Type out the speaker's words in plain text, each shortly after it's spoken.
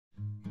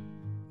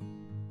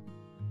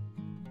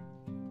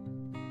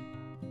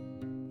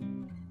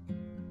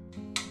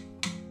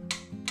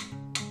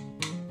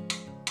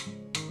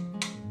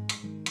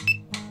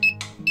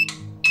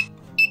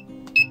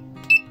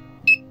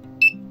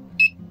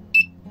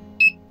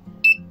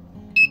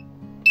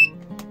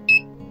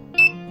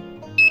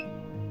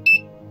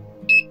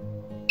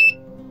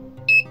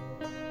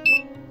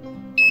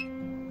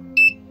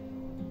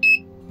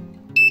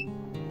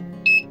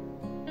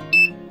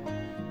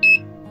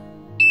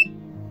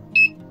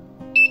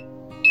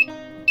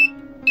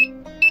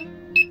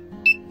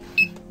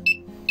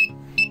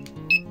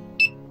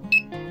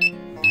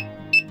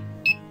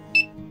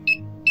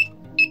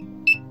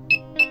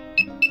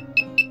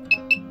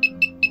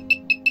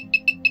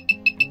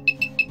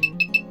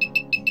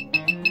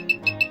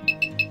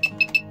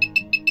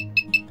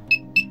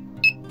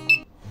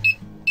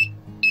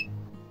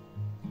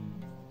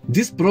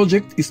This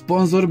project is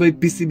sponsored by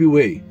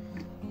PCBWay.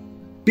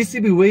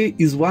 PCBWay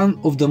is one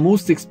of the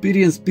most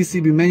experienced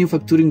PCB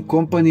manufacturing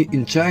company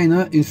in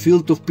China in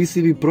field of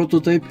PCB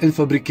prototype and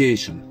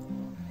fabrication.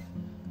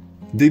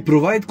 They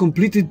provide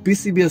completed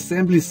PCB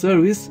assembly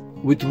service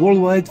with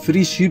worldwide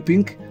free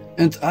shipping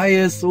and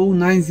ISO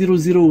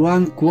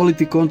 9001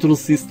 quality control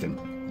system.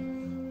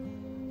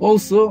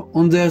 Also,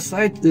 on their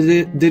site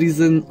there is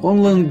an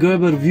online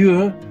Gerber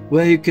viewer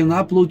where you can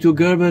upload your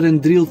Gerber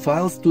and drill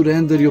files to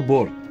render your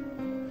board.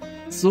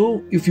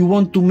 So, if you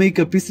want to make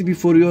a PCB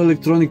for your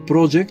electronic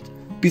project,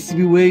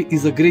 PCBWay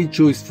is a great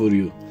choice for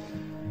you.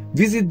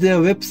 Visit their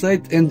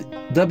website and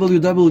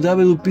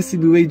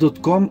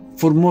www.pcbway.com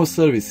for more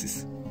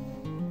services.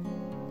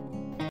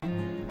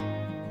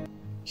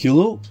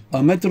 Hello,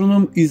 a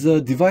metronome is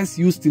a device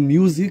used in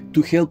music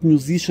to help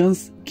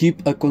musicians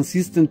keep a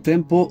consistent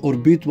tempo or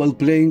beat while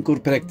playing or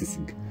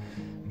practicing.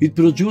 It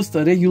produces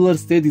a regular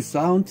steady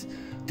sound,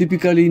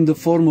 typically in the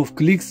form of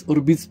clicks or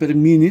beats per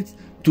minute,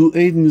 to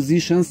aid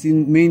musicians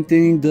in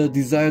maintaining the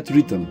desired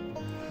rhythm.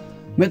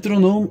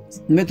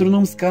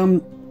 Metronomes come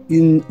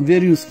in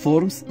various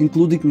forms,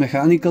 including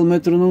mechanical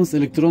metronomes,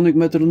 electronic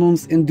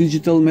metronomes, and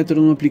digital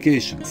metronome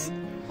applications.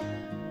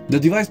 The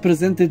device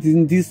presented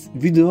in this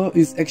video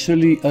is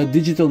actually a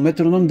digital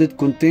metronome that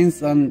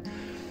contains an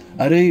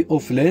array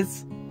of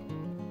LEDs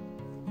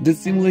that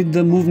simulate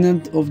the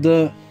movement of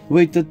the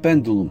weighted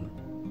pendulum.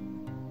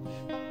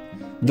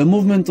 The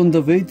movement on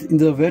the weight in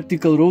the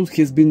vertical rod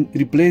has been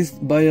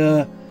replaced by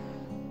a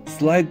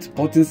slide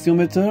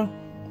potentiometer,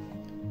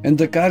 and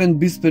the current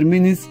beats per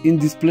minute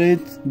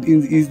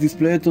is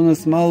displayed on a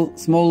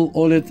small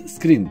OLED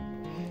screen.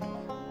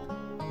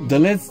 The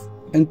LEDs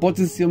and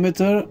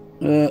potentiometer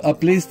are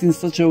placed in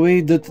such a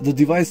way that the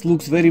device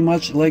looks very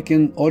much like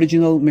an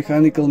original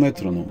mechanical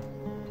metronome.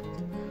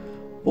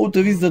 Out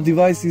of this, the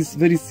device is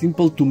very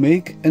simple to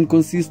make and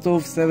consists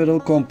of several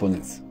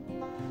components: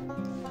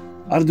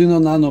 Arduino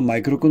Nano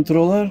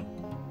microcontroller,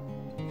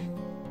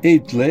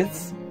 8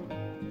 LEDs,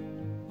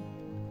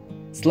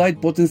 slide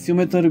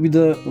potentiometer with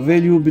a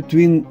value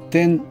between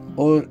 10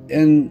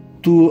 and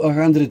to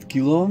 100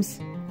 kilo ohms,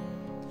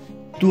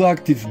 2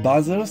 active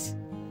buzzers,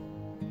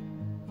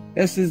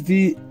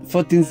 SSD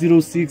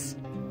 1306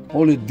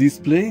 OLED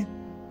display,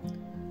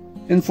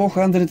 and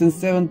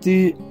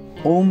 470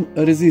 ohm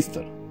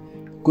resistor.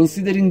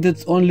 Considering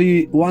that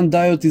only one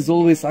diode is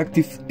always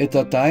active at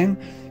a time,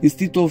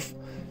 instead of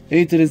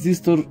 8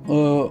 resistors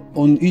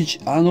on each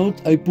anode,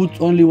 I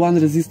put only one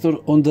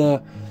resistor on the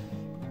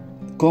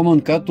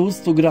common cathodes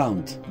to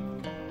ground.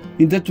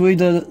 In that way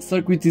the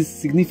circuit is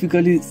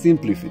significantly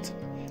simplified.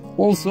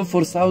 Also,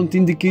 for sound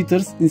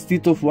indicators,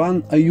 instead of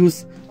one, I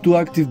use 2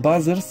 active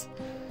buzzers,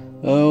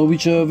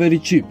 which are very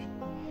cheap.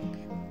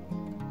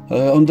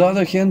 On the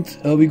other hand,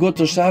 we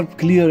got a sharp,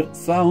 clear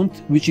sound,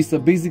 which is a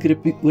basic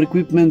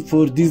equipment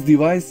for this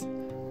device,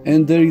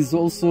 and there is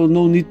also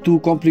no need to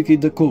complicate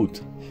the code.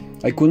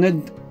 I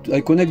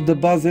connect the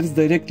buzzers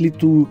directly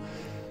to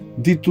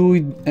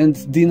D2 and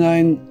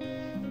D9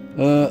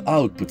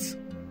 outputs.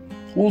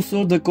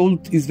 Also, the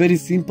code is very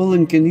simple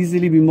and can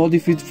easily be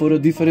modified for a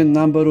different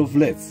number of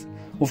LEDs.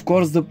 Of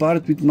course, the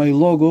part with my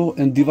logo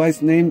and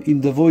device name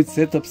in the void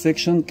setup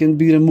section can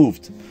be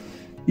removed.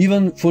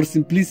 Even for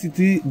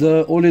simplicity,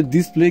 the OLED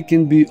display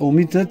can be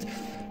omitted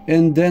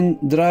and then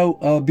draw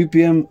a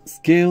BPM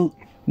scale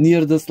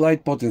near the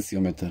slide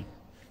potentiometer.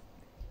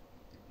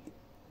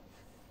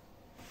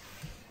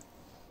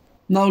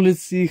 Now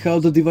let's see how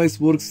the device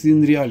works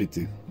in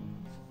reality.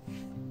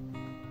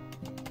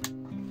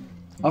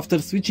 After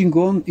switching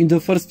on, in the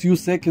first few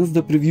seconds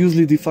the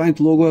previously defined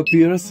logo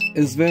appears,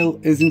 as well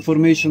as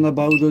information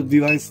about the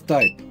device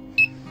type.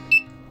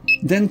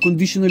 Then,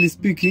 conditionally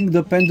speaking,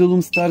 the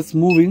pendulum starts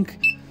moving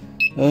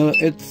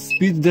at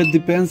speed that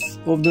depends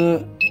on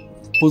the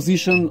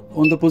position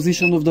of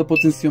the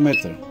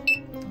potentiometer.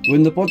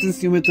 When the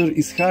potentiometer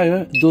is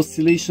higher, the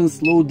oscillations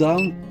slow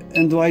down,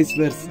 and vice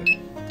versa.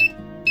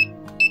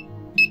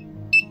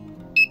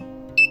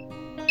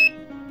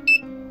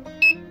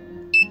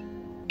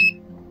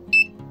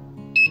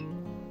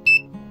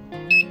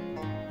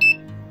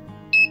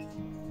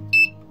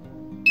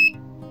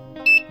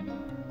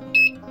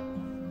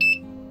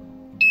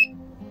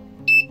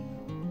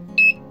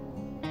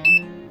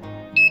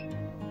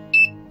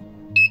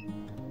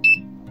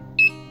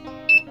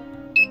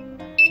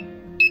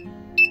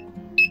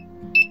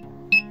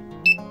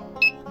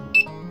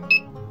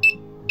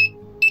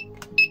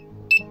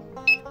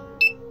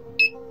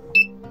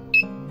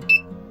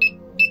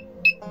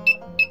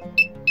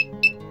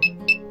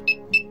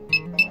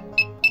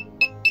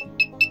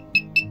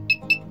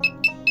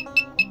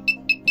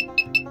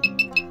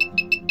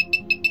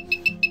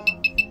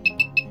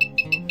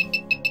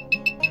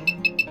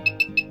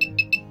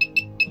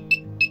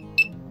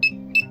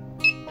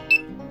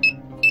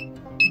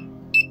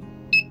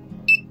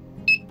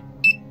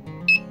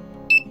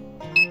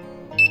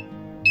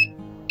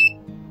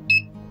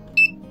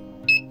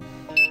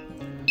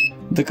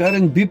 The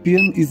current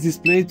BPM is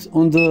displayed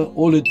on the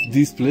OLED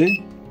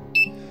display.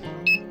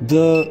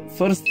 The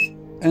first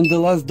and the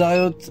last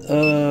diode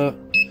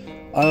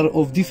are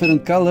of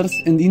different colors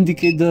and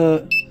indicate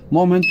the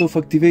moment of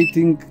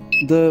activating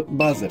the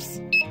buzzers.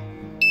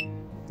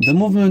 The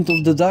movement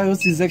of the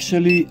diodes is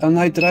actually a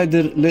Knight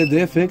Rider LED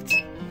effect,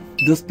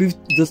 the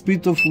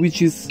speed of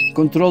which is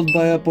controlled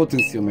by a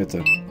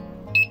potentiometer.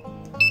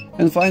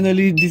 And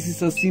finally, this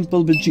is a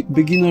simple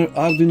beginner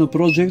Arduino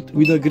project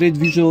with a great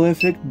visual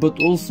effect, but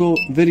also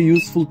very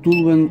useful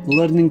tool when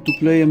learning to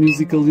play a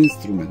musical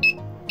instrument.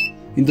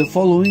 In the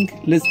following,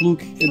 let's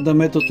look at the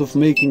method of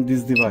making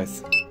this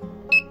device.